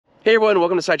Hey everyone,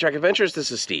 welcome to Sidetrack Adventures.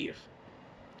 This is Steve.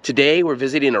 Today we're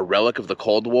visiting a relic of the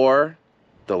Cold War,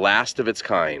 the last of its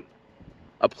kind.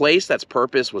 A place that's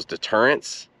purpose was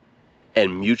deterrence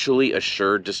and mutually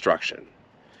assured destruction.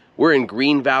 We're in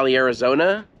Green Valley,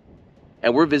 Arizona,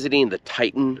 and we're visiting the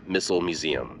Titan Missile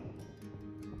Museum.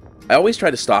 I always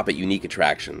try to stop at unique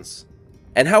attractions.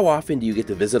 And how often do you get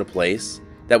to visit a place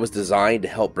that was designed to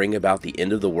help bring about the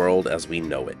end of the world as we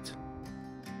know it?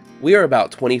 We are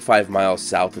about 25 miles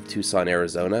south of Tucson,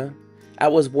 Arizona,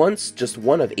 at what was once just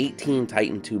one of 18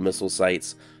 Titan II missile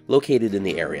sites located in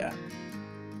the area.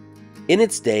 In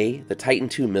its day, the Titan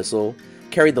II missile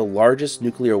carried the largest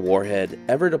nuclear warhead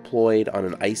ever deployed on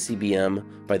an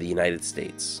ICBM by the United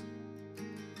States.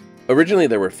 Originally,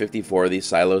 there were 54 of these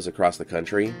silos across the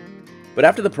country, but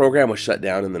after the program was shut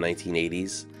down in the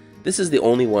 1980s, this is the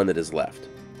only one that is left.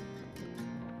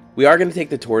 We are going to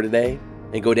take the tour today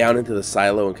and go down into the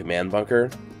silo and command bunker,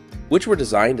 which were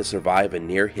designed to survive a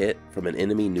near hit from an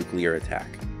enemy nuclear attack.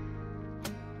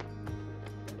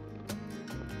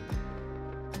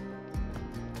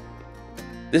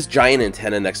 This giant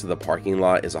antenna next to the parking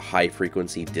lot is a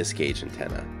high-frequency disc gauge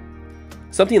antenna.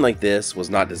 Something like this was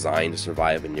not designed to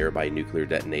survive a nearby nuclear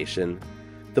detonation.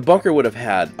 The bunker would have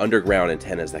had underground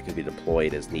antennas that could be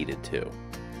deployed as needed too.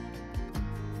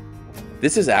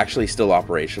 This is actually still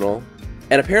operational,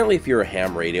 and apparently if you're a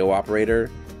ham radio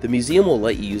operator, the museum will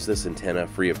let you use this antenna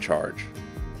free of charge.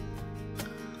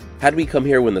 Had we come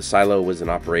here when the silo was in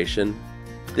operation,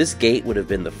 this gate would have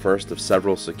been the first of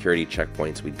several security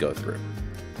checkpoints we'd go through.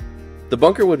 The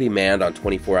bunker would be manned on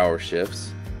 24-hour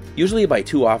shifts, usually by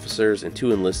 2 officers and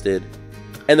 2 enlisted,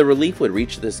 and the relief would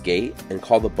reach this gate and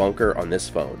call the bunker on this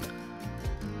phone.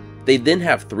 They'd then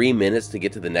have 3 minutes to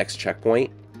get to the next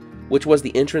checkpoint, which was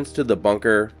the entrance to the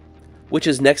bunker, which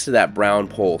is next to that brown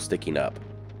pole sticking up.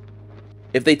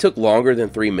 If they took longer than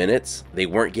 3 minutes, they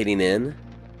weren't getting in,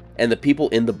 and the people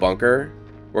in the bunker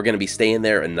were going to be staying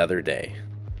there another day.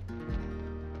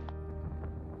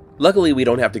 Luckily, we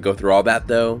don't have to go through all that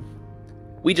though.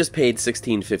 We just paid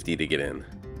 $16.50 to get in.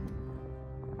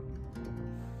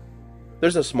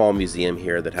 There's a small museum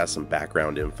here that has some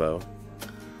background info.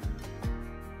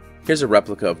 Here's a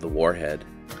replica of the warhead.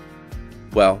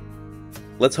 Well,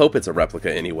 let's hope it's a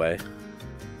replica anyway.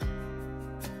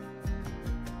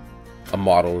 A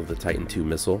model of the Titan II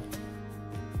missile.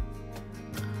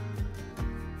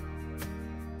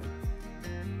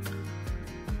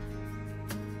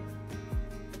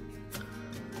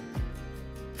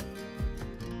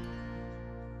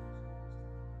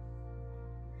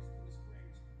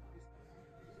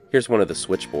 Here's one of the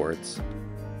switchboards.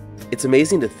 It's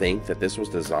amazing to think that this was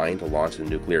designed to launch a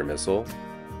nuclear missile,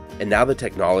 and now the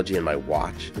technology in my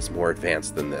watch is more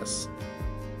advanced than this.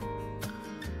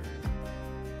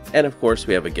 And of course,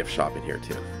 we have a gift shop in here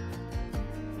too.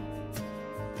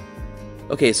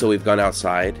 Okay, so we've gone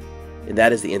outside, and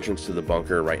that is the entrance to the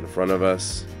bunker right in front of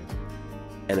us.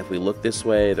 And if we look this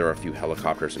way, there are a few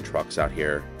helicopters and trucks out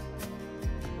here.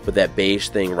 But that beige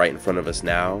thing right in front of us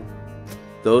now,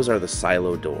 those are the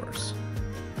silo doors.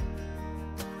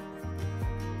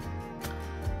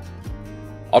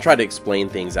 I'll try to explain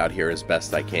things out here as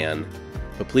best I can,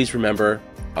 but please remember,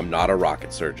 I'm not a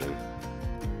rocket surgeon.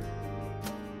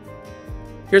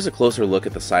 Here's a closer look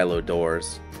at the silo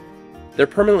doors. They're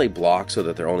permanently blocked so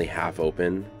that they're only half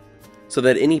open, so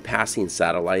that any passing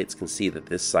satellites can see that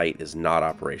this site is not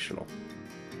operational.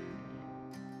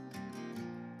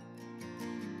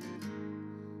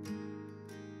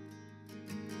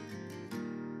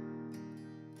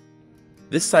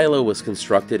 This silo was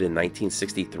constructed in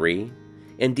 1963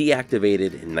 and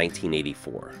deactivated in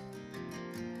 1984.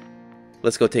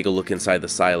 Let's go take a look inside the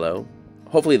silo.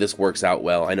 Hopefully this works out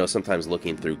well. I know sometimes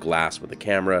looking through glass with a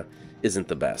camera isn't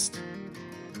the best.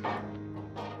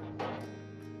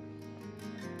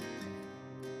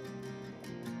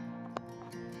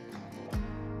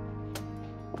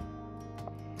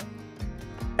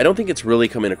 I don't think it's really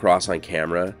coming across on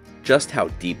camera just how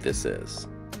deep this is.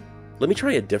 Let me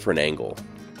try a different angle.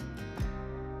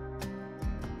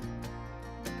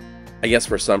 I guess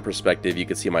for some perspective you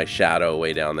can see my shadow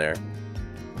way down there.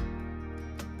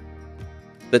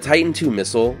 The Titan II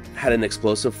missile had an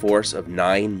explosive force of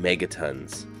 9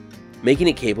 megatons, making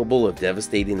it capable of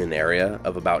devastating an area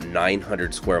of about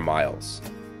 900 square miles.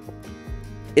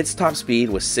 Its top speed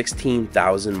was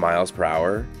 16,000 miles per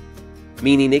hour,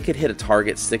 meaning it could hit a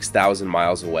target 6,000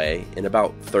 miles away in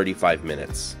about 35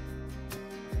 minutes.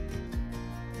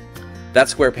 That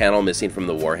square panel missing from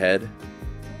the warhead,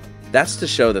 that's to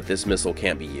show that this missile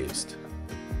can't be used.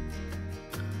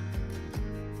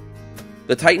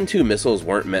 The Titan II missiles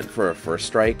weren't meant for a first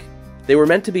strike. They were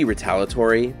meant to be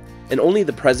retaliatory and only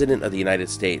the President of the United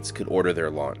States could order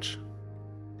their launch.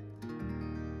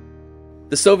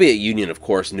 The Soviet Union, of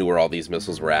course, knew where all these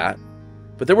missiles were at,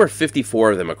 but there were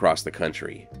 54 of them across the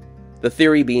country. The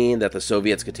theory being that the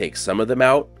Soviets could take some of them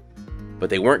out, but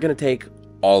they weren't going to take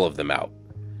all of them out.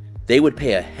 They would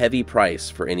pay a heavy price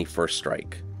for any first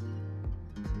strike.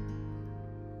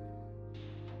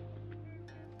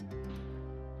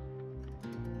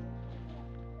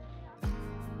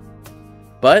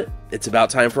 But it's about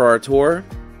time for our tour,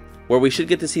 where we should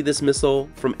get to see this missile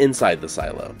from inside the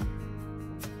silo.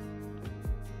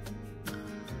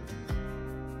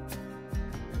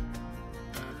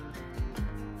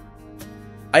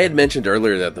 I had mentioned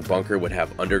earlier that the bunker would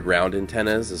have underground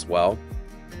antennas as well.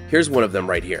 Here's one of them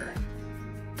right here.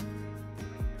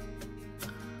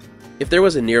 If there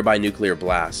was a nearby nuclear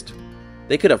blast,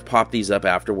 they could have popped these up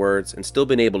afterwards and still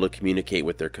been able to communicate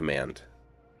with their command.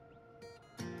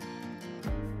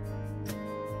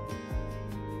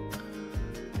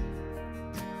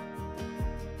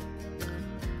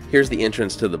 Here's the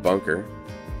entrance to the bunker.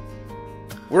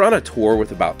 We're on a tour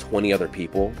with about 20 other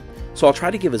people, so I'll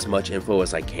try to give as much info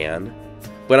as I can,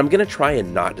 but I'm going to try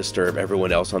and not disturb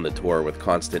everyone else on the tour with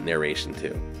constant narration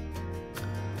too.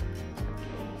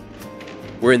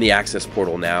 We're in the access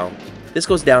portal now. This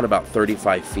goes down about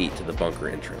 35 feet to the bunker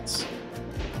entrance.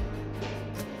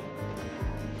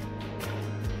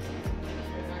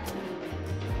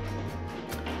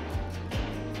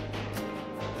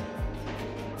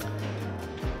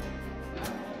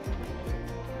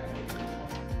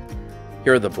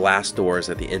 Here are the blast doors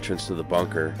at the entrance to the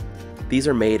bunker. These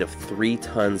are made of 3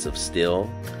 tons of steel,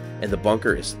 and the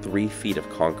bunker is 3 feet of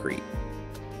concrete.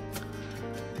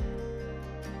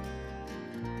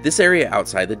 This area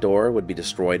outside the door would be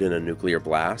destroyed in a nuclear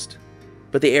blast,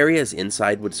 but the areas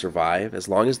inside would survive as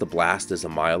long as the blast is a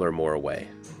mile or more away.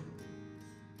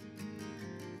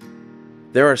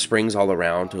 There are springs all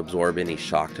around to absorb any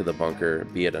shock to the bunker,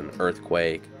 be it an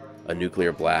earthquake, a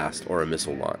nuclear blast, or a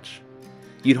missile launch.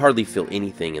 You'd hardly feel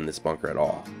anything in this bunker at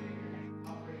all.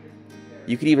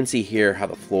 You can even see here how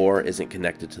the floor isn't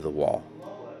connected to the wall.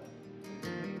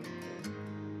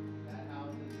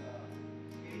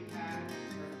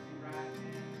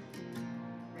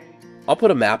 I'll put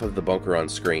a map of the bunker on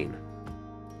screen.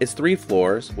 It's 3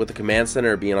 floors, with the command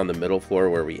center being on the middle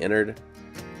floor where we entered,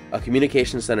 a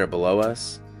communication center below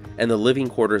us, and the living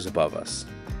quarters above us.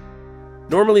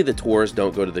 Normally the tours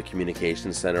don't go to the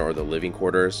communication center or the living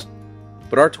quarters,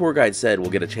 but our tour guide said we'll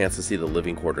get a chance to see the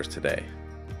living quarters today.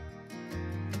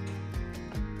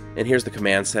 And here's the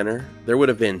command center. There would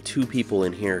have been 2 people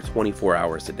in here 24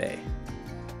 hours a day.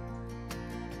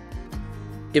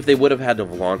 If they would have had to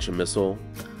launch a missile,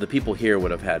 the people here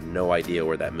would have had no idea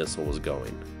where that missile was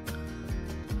going.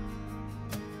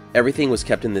 Everything was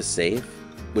kept in this safe,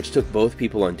 which took both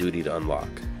people on duty to unlock.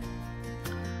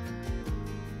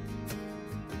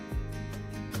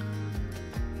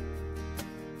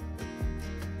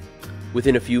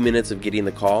 Within a few minutes of getting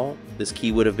the call, this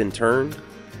key would have been turned,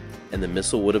 and the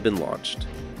missile would have been launched.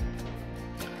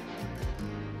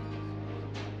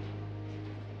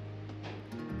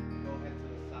 Go ahead to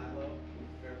the silo,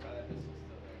 verify that missil's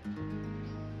still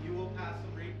there. You will pass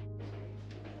some read.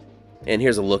 And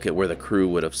here's a look at where the crew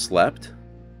would have slept.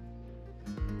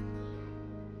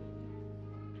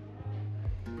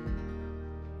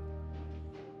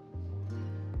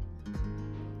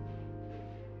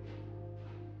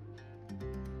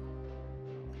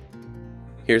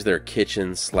 Here's their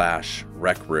kitchen /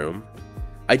 rec room.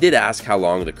 I did ask how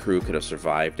long the crew could have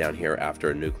survived down here after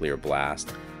a nuclear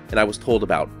blast, and I was told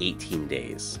about 18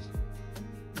 days.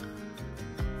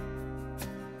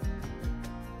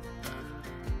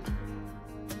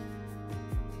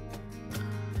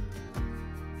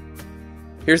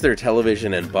 Here's their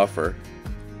television and buffer.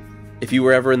 If you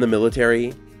were ever in the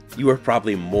military, you are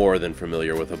probably more than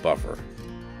familiar with a buffer.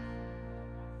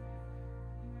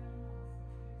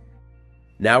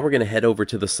 Now we're going to head over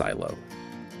to the silo.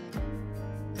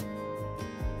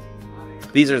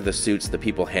 These are the suits the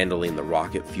people handling the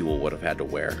rocket fuel would have had to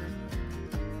wear.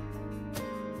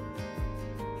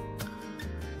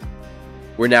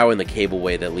 We're now in the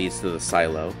cableway that leads to the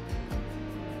silo.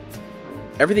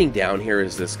 Everything down here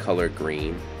is this color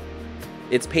green.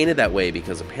 It's painted that way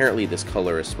because apparently this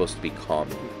color is supposed to be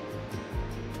calming.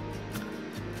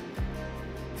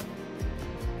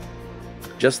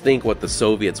 Just think what the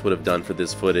Soviets would have done for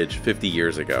this footage 50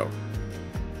 years ago.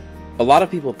 A lot of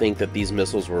people think that these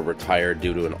missiles were retired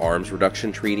due to an arms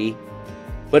reduction treaty,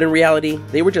 but in reality,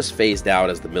 they were just phased out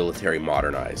as the military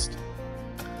modernized.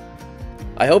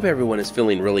 I hope everyone is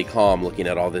feeling really calm looking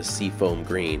at all this seafoam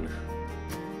green.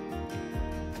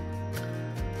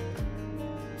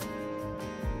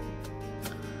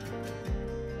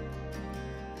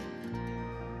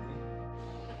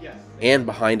 Yes. And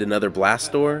behind another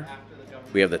blast door, After the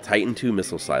government, we have the Titan II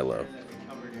missile they made silo. sure that they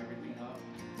covered everything up,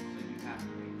 so you have to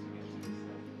wait to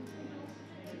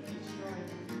get to this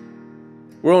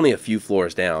stuff. We're only a few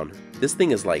floors down. This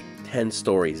thing is like 10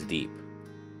 stories deep.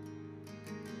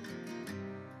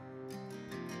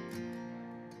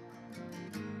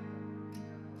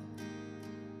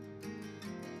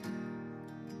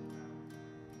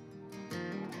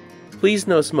 Please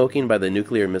no smoking by the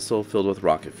nuclear missile filled with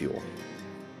rocket fuel.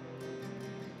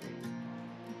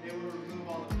 They will remove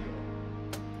all the fuel.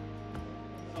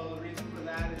 So the reason for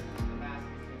that is the massive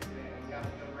incident, and we have a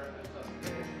good reference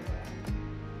upstairs for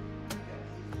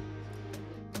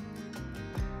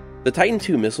that. The Titan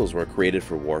II missiles were created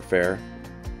for warfare,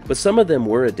 but some of them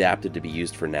were adapted to be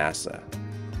used for NASA.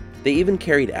 They even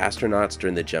carried astronauts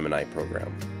during the Gemini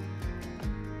program.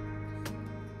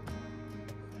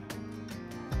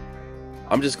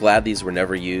 I'm just glad these were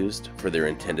never used for their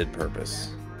intended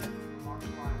purpose.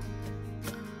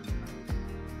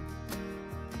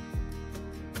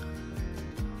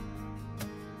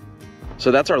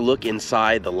 So that's our look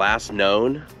inside the last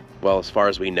known, well, as far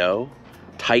as we know,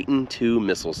 Titan II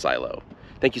missile silo.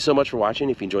 Thank you so much for watching.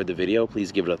 If you enjoyed the video,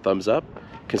 please give it a thumbs up,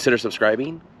 consider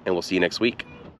subscribing, and we'll see you next week.